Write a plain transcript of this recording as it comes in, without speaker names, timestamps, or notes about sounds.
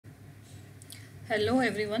Hello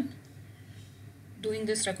everyone, doing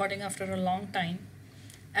this recording after a long time.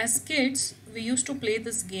 As kids, we used to play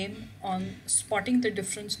this game on spotting the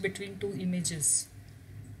difference between two images.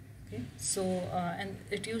 Okay, and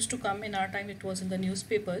it used to come in our time, it was in the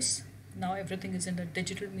newspapers. Now everything is in the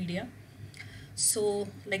digital media. So,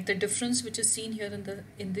 like the difference which is seen here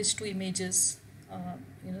in these two images,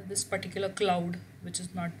 this particular cloud which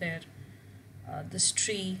is not there, this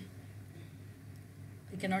tree.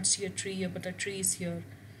 We cannot see a tree here, but a tree is here.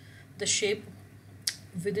 The shape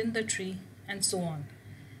within the tree, and so on.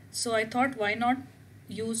 So I thought, why not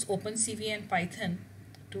use OpenCV and Python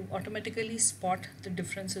to automatically spot the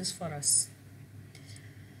differences for us.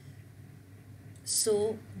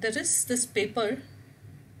 So there is this paper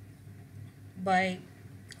by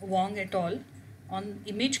Wong et al. On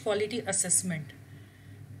image quality assessment.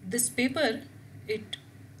 This paper,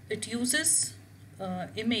 it uses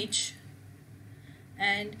image,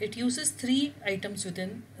 and it uses three items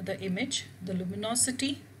within the image: the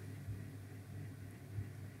luminosity,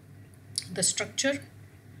 the structure,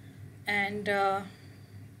 and the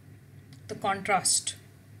contrast.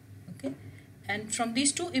 Okay, and from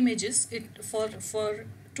these two images, for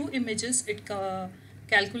two images it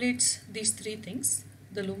calculates these three things: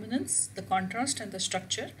 the luminance, the contrast, and the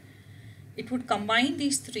structure. It would combine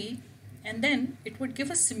these three, and then it would give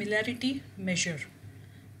a similarity measure.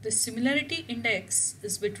 The similarity index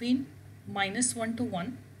is between -1 to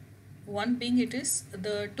 1. 1 being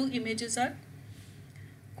the two images are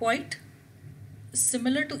quite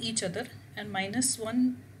similar to each other, and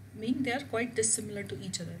 -1 meaning they are quite dissimilar to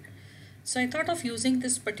each other. So I thought of using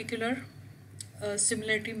this particular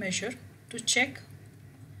similarity measure to check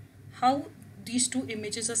how these two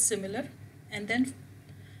images are similar, and then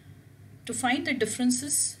to find the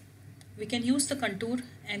differences we can use the contour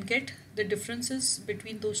and get the differences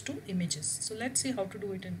between those two images. So let's see how to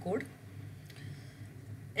do it in code.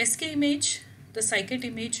 skimage, the scikit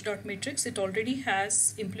image dot matrix, it already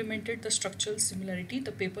has implemented the structural similarity,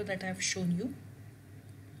 the paper that I have shown you.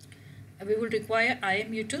 We will require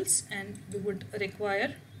IMutils and we would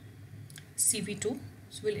require CV2.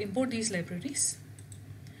 So we'll import these libraries,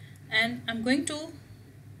 and I'm going to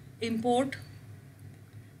import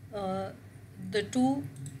the two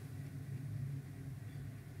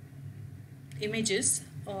images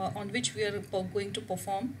on which we are going to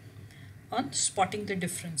perform on spotting the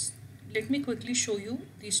difference. Let me quickly show you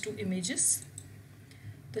these two images.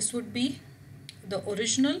 This would be the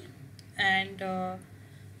original and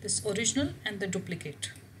this original and the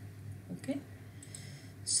duplicate. Okay,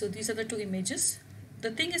 so these are the two images.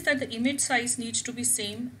 The thing is that the image size needs to be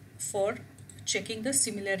same for checking the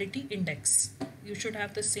similarity index. You should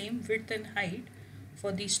have the same width and height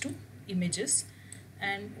for these two images.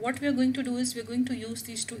 And what we are going to do is we are going to use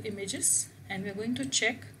these two images, and we are going to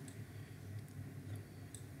check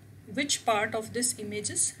which part of this image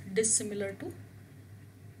is dissimilar to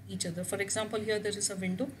each other. For example, here there is a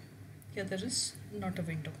window, here there is not a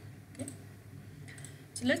window. Okay,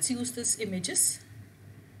 so let's use these images.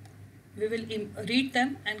 We will read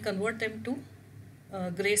them and convert them to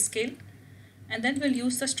grayscale, and then we'll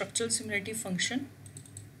use the structural similarity function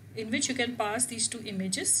in which you can pass these two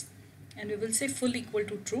images, and we will say full equal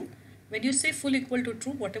to true. When you say full equal to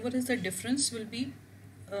true, whatever is the difference will be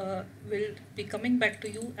coming back to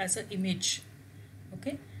you as an image.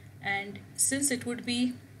 Okay, and since it would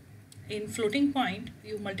be in floating point,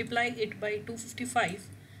 you multiply it by 255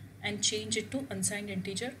 and change it to unsigned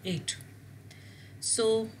integer 8.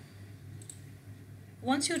 So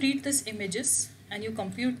once you read these images and you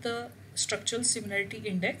compute the structural similarity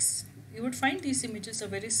index, you would find these images are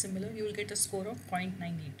very similar. You will get a score of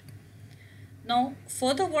 0.98. Now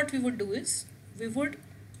further what we would do is we would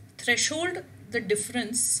threshold the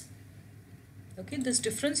difference. Okay, this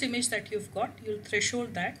difference image that you've got, you'll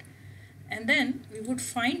threshold that, and then we would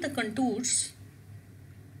find the contours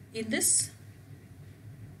in this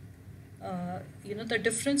the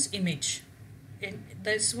difference image, and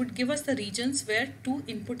this would give us the regions where two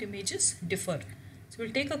input images differ. So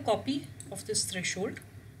we'll take a copy of this threshold.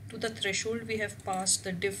 To the threshold we have passed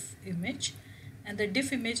the diff image, and the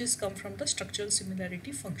diff images come from the structural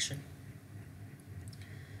similarity function.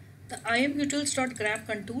 The IMutils.grab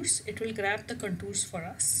contours, it will grab the contours for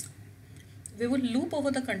us. We will loop over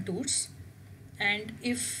the contours, and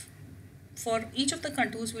if for each of the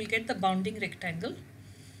contours we'll get the bounding rectangle,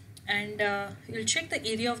 and you'll check the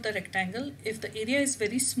area of the rectangle. If the area is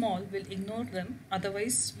very small, we'll ignore them,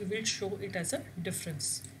 otherwise we will show it as a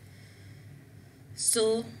difference.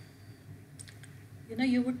 So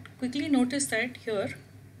you would quickly notice that here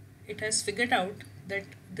it has figured out that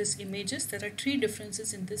there are three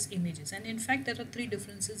differences in these images, and in fact there are three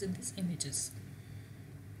differences in these images.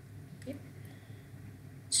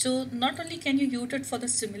 So not only can you use it for the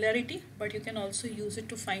similarity, but you can also use it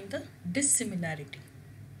to find the dissimilarity.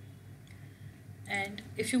 And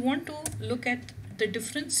if you want to look at the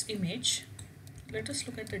difference image, let us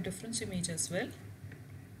look at the difference image as well.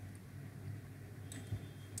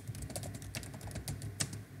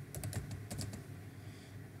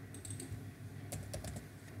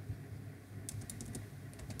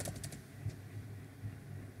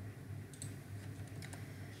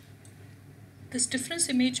 This difference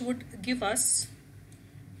image would give us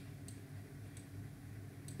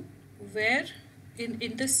where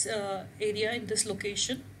in this area, in this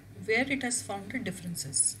location, where it has found the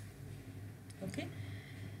differences. Okay.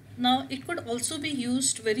 Now it could also be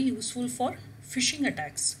used, very useful for phishing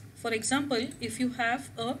attacks. For example, if you have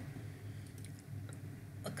a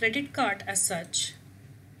credit card as such,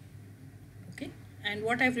 okay, and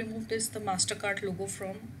what I've removed is the MasterCard logo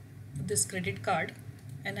from this credit card,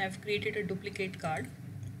 and I've created a duplicate card.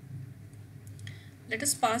 Let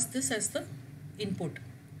us pass this as the input.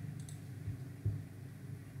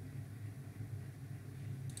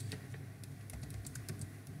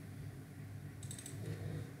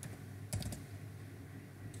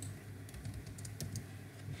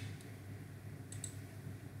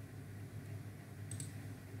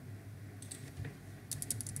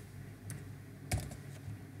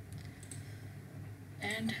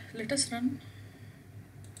 And let us run.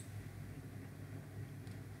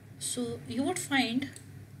 So you would find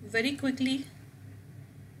very quickly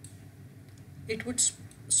it would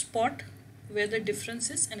spot where the difference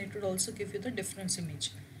is, and it would also give you the difference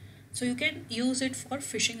image. So you can use it for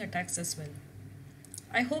phishing attacks as well.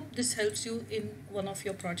 I hope this helps you in one of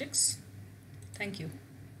your projects. Thank you.